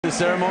the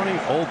ceremony.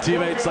 Old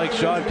teammates like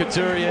Sean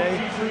Couturier.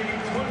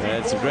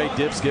 And some great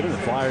dips given. The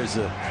Flyers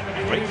a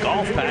great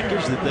golf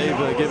package that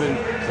they've given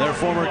their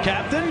former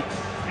captain.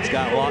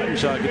 Scott Laughton.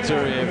 Sean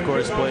Couturier, of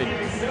course, played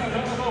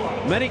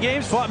many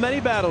games, fought many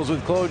battles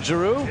with Claude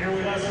Giroux.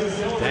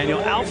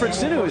 Daniel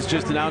Alfredson, who has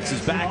just announced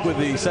his back with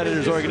the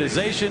Senators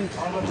organization,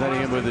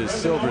 presenting him with his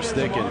silver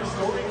stick,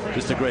 and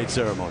just a great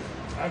ceremony.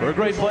 For a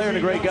great player and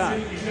a great guy.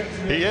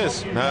 He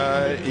is.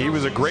 He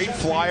was a great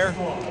flyer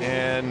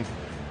and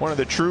one of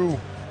the true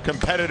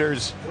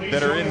competitors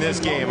that are in this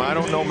game. I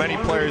don't know many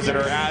players that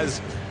are as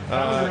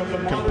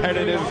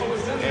competitive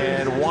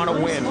and want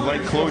to win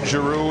like Claude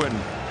Giroux, and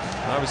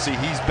obviously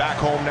he's back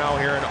home now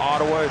here in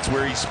Ottawa. It's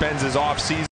where he spends his off season.